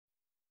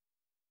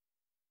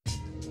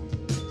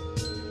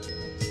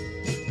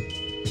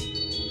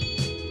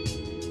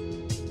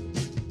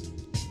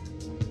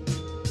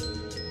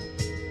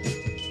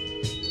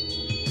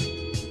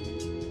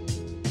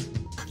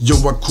Yo,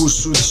 I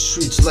cruise through the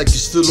streets like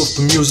it's still off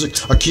the music.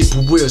 I keep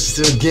it weird,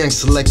 still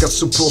gangster like I'm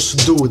supposed to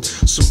do it.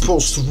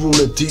 Supposed to rule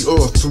at the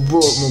earth, the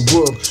world, my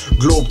work.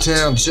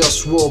 Globalfirm,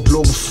 JustWar,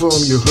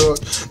 Globalfirm, you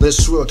heard?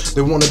 That's right,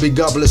 they wanna be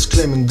godless,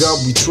 claiming God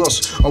we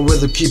trust. I'd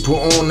rather keep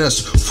it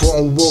honest, for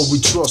on war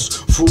we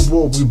trust. For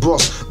war we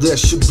bust, that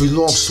shit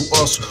belongs to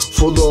us.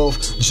 For love,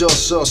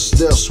 just us,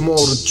 there's more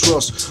to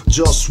trust.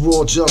 Just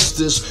war,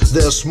 justice,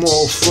 there's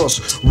more of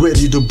us.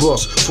 Ready to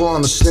bust, for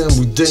understand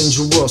we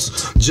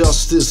dangerous.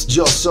 Justice,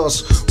 just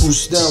us, who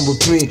stand with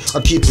me.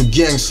 I keep it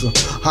gangster,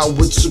 how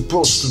it's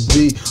supposed to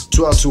be.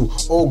 Try to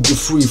all get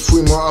free,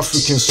 free my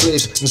African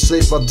slaves.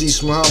 Enslaved by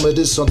these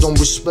Mohammedists, I don't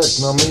respect,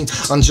 I mean,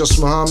 I'm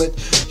just Muhammad.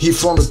 He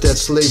founded that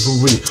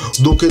slavery.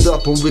 Look it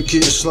up on Wiki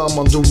Islam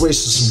under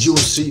racism. You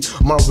see,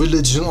 my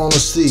religion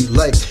honesty,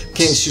 like,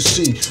 can't you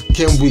see?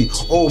 Can we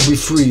all be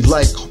free,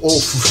 like, all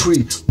for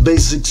free?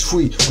 Basics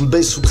free, and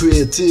basic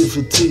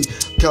creativity.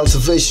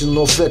 Cultivation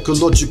of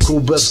ecological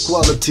best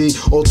quality.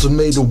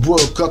 Automated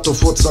work, cut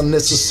off what's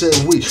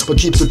unnecessary, but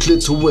keep the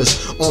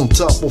clitoris on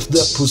top of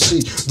that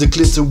pussy. The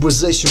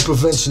clitorisation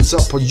prevention's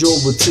a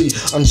priority.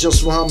 I'm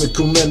just Muhammad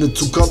commanded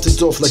to cut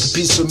it off like a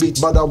piece of meat,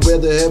 but I'd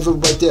rather have it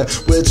right there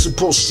where it's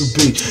supposed to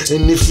be.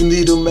 And if you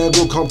need a man,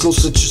 go come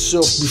close, let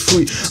yourself be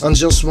free. I'm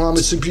just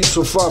Muhammad, so keep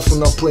so far from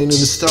not praying in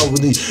this tower.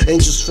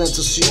 Ain't just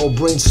fantasy or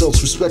brain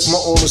cells. Respect my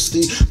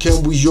honesty.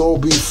 Can we all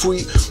be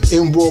free?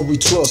 In war we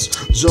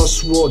trust.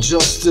 Just war,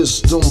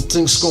 justice, them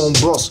things gon'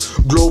 bust.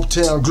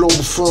 Globalfirm,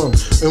 Globalfirm,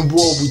 in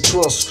war we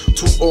trust.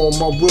 To all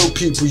my real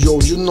people, yo,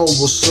 you know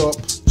what's up.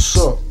 What's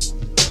up?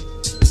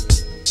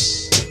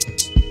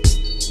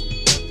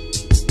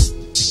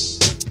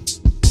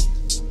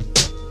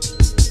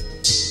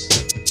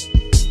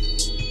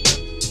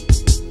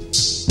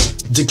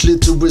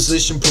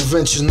 Declitterization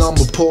prevention, I'm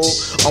appalled.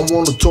 I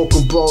wanna talk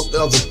about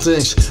other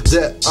things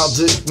that I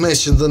didn't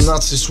mention. The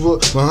Nazis were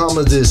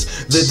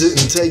Mohammedists. They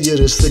didn't tell you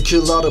this. They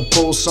kill out of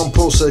Poles. Some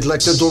Poles act like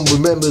they don't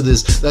remember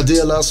this. I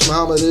realized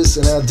Mohammedists,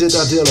 and I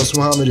realized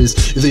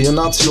Mohammedists. Either you're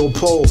Nazi or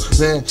Pole,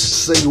 then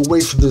stay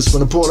away from this.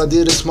 When the Pole I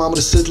did this,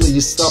 Mohammedist Hitler, you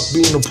stop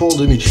being a Pole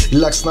to me. He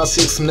likes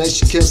Nazi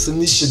explanation, camps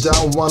and niche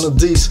down one of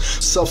these.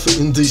 Suffer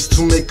in these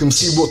to make them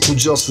see what true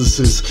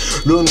justice is.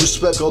 Learn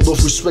respect out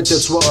of respect,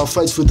 that's why I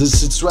fight for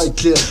this. It's right,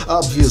 clear,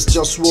 obvious,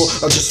 just war.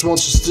 I just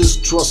want justice,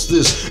 trust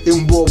this.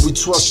 In war we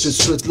trust it,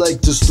 straight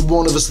like this. The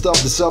one ever stop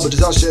the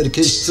sabotage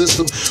education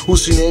system.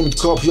 Who's your name?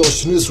 Copy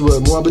in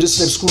Israel. Mohammedist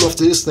name, school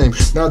after his name.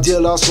 Now dear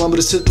last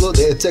Mohammedist Hitler,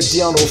 they attack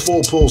the honor of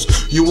all poles.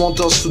 You want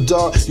us to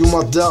die, you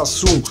might die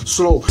soon.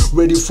 Slow,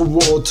 ready for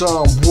war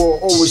time. War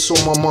always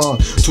on my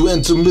mind. To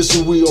enter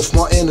misery of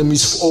my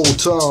enemies for all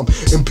time.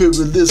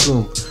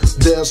 Imperialism,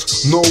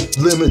 there's no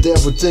limit,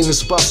 everything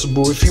is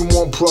possible. If you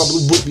want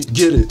problem with me,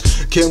 get it.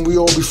 Can we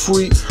all be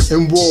free?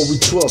 In war we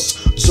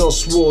trust.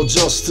 Just war,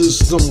 justice,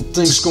 them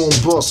things gon'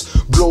 bust.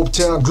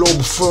 Globalfirm,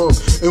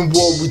 Globalfirm, in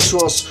war we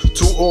trust.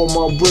 To all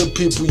my real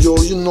people, yo,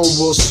 you know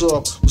what's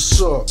up.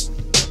 What's up?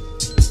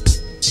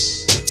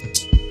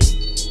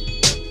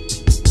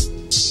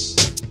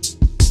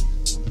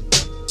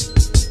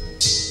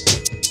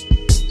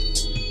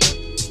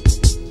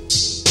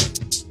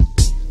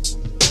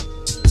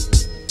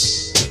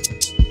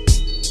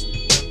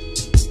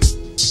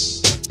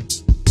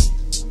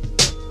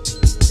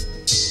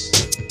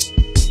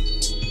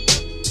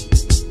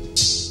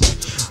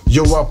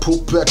 Yo, I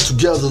put back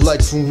together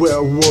like from where I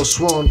was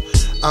one.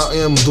 I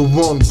am the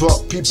one,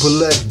 but people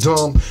act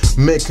dumb,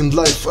 making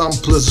life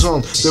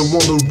unpleasant. They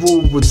wanna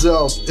rule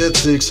without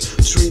ethics,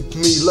 treat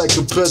me like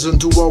a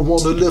peasant. Do I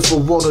wanna live or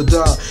wanna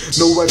die?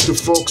 No right to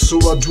fuck, so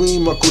I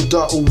dream I could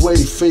die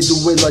away, fade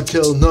away like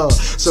hell nah.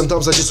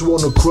 Sometimes I just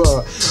wanna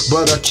cry,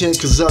 but I can't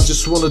cause I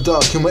just wanna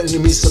die. Can my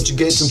enemies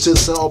subjugate them till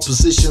some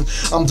opposition?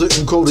 I'm the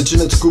encoded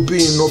genetical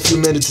being of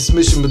humanity's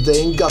mission, but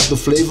they ain't got the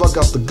flavor, I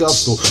got the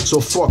gusto. So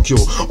fuck yo,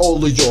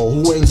 all of y'all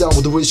who ain't down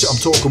with the way shit I'm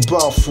talking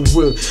about for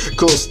real.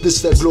 Cause this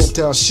that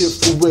Globalfirm shit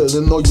for real.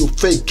 And all you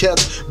fake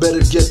cats better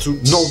get to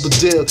know the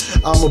deal.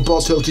 I'm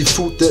about healthy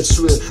food, that's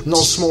real.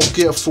 No smoke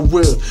here for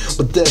real,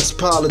 but that's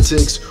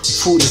politics.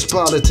 Food is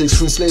politics.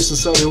 Free slaves in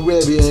Saudi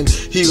Arabia and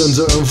healing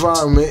the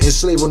environment,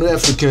 enslaving the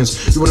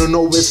Africans. You wanna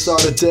know where it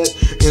started that?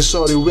 In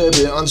Saudi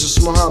Arabia, I'm just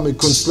Muhammad,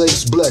 when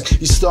slaves black,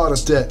 he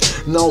started that.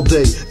 Now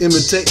they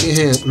imitating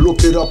him.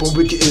 Look it up on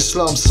Wiki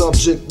Islam,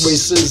 subject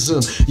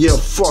racism. Yeah,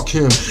 fuck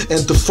him.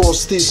 And the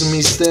false theism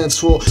he stands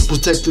for,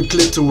 protect the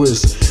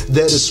clitoris.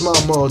 That is my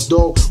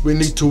motto. We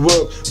need to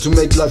work to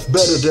make life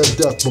better than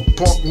that. But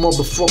punk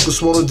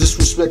motherfuckers wanna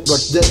disrespect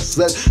like that.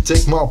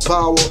 Take my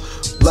power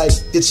like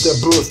it's their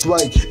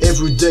birthright.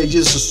 Every day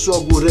is a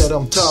struggle that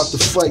I'm tired to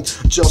fight.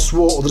 Just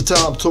war all the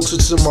time,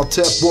 toxics in my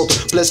tap water.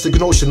 Plastic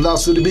and ocean,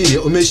 lies to the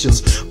media,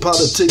 omissions.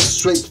 Politics,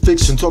 straight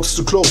fiction, toxics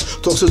to clothes.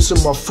 Toxics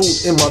in my food,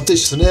 in my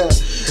dishes and air.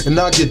 And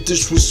I get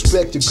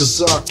disrespected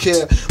cause I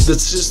care. The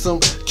system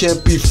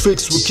can't be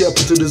fixed with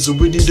capitalism.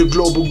 We need a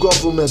global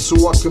government so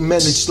I can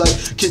manage like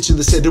kitchen.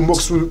 They say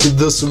democracy will be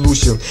the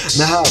solution.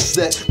 Now how's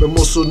that? We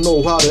must also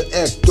know how to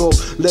act off.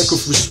 Lack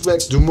of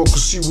respect,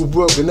 democracy will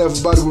work and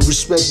everybody will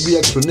respect me.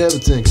 prospering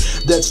everything.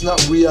 That's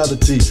not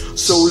reality,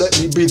 so let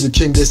me be the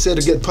king. They said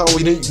to get power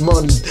you need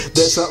money.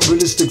 That's not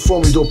realistic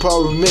for me, though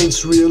power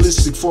remains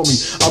realistic for me.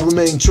 I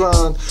remain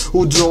trying.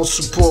 Who don't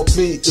support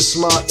me, it's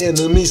my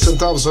enemy.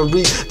 Sometimes I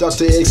read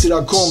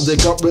drxc.com, they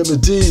got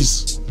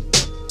remedies.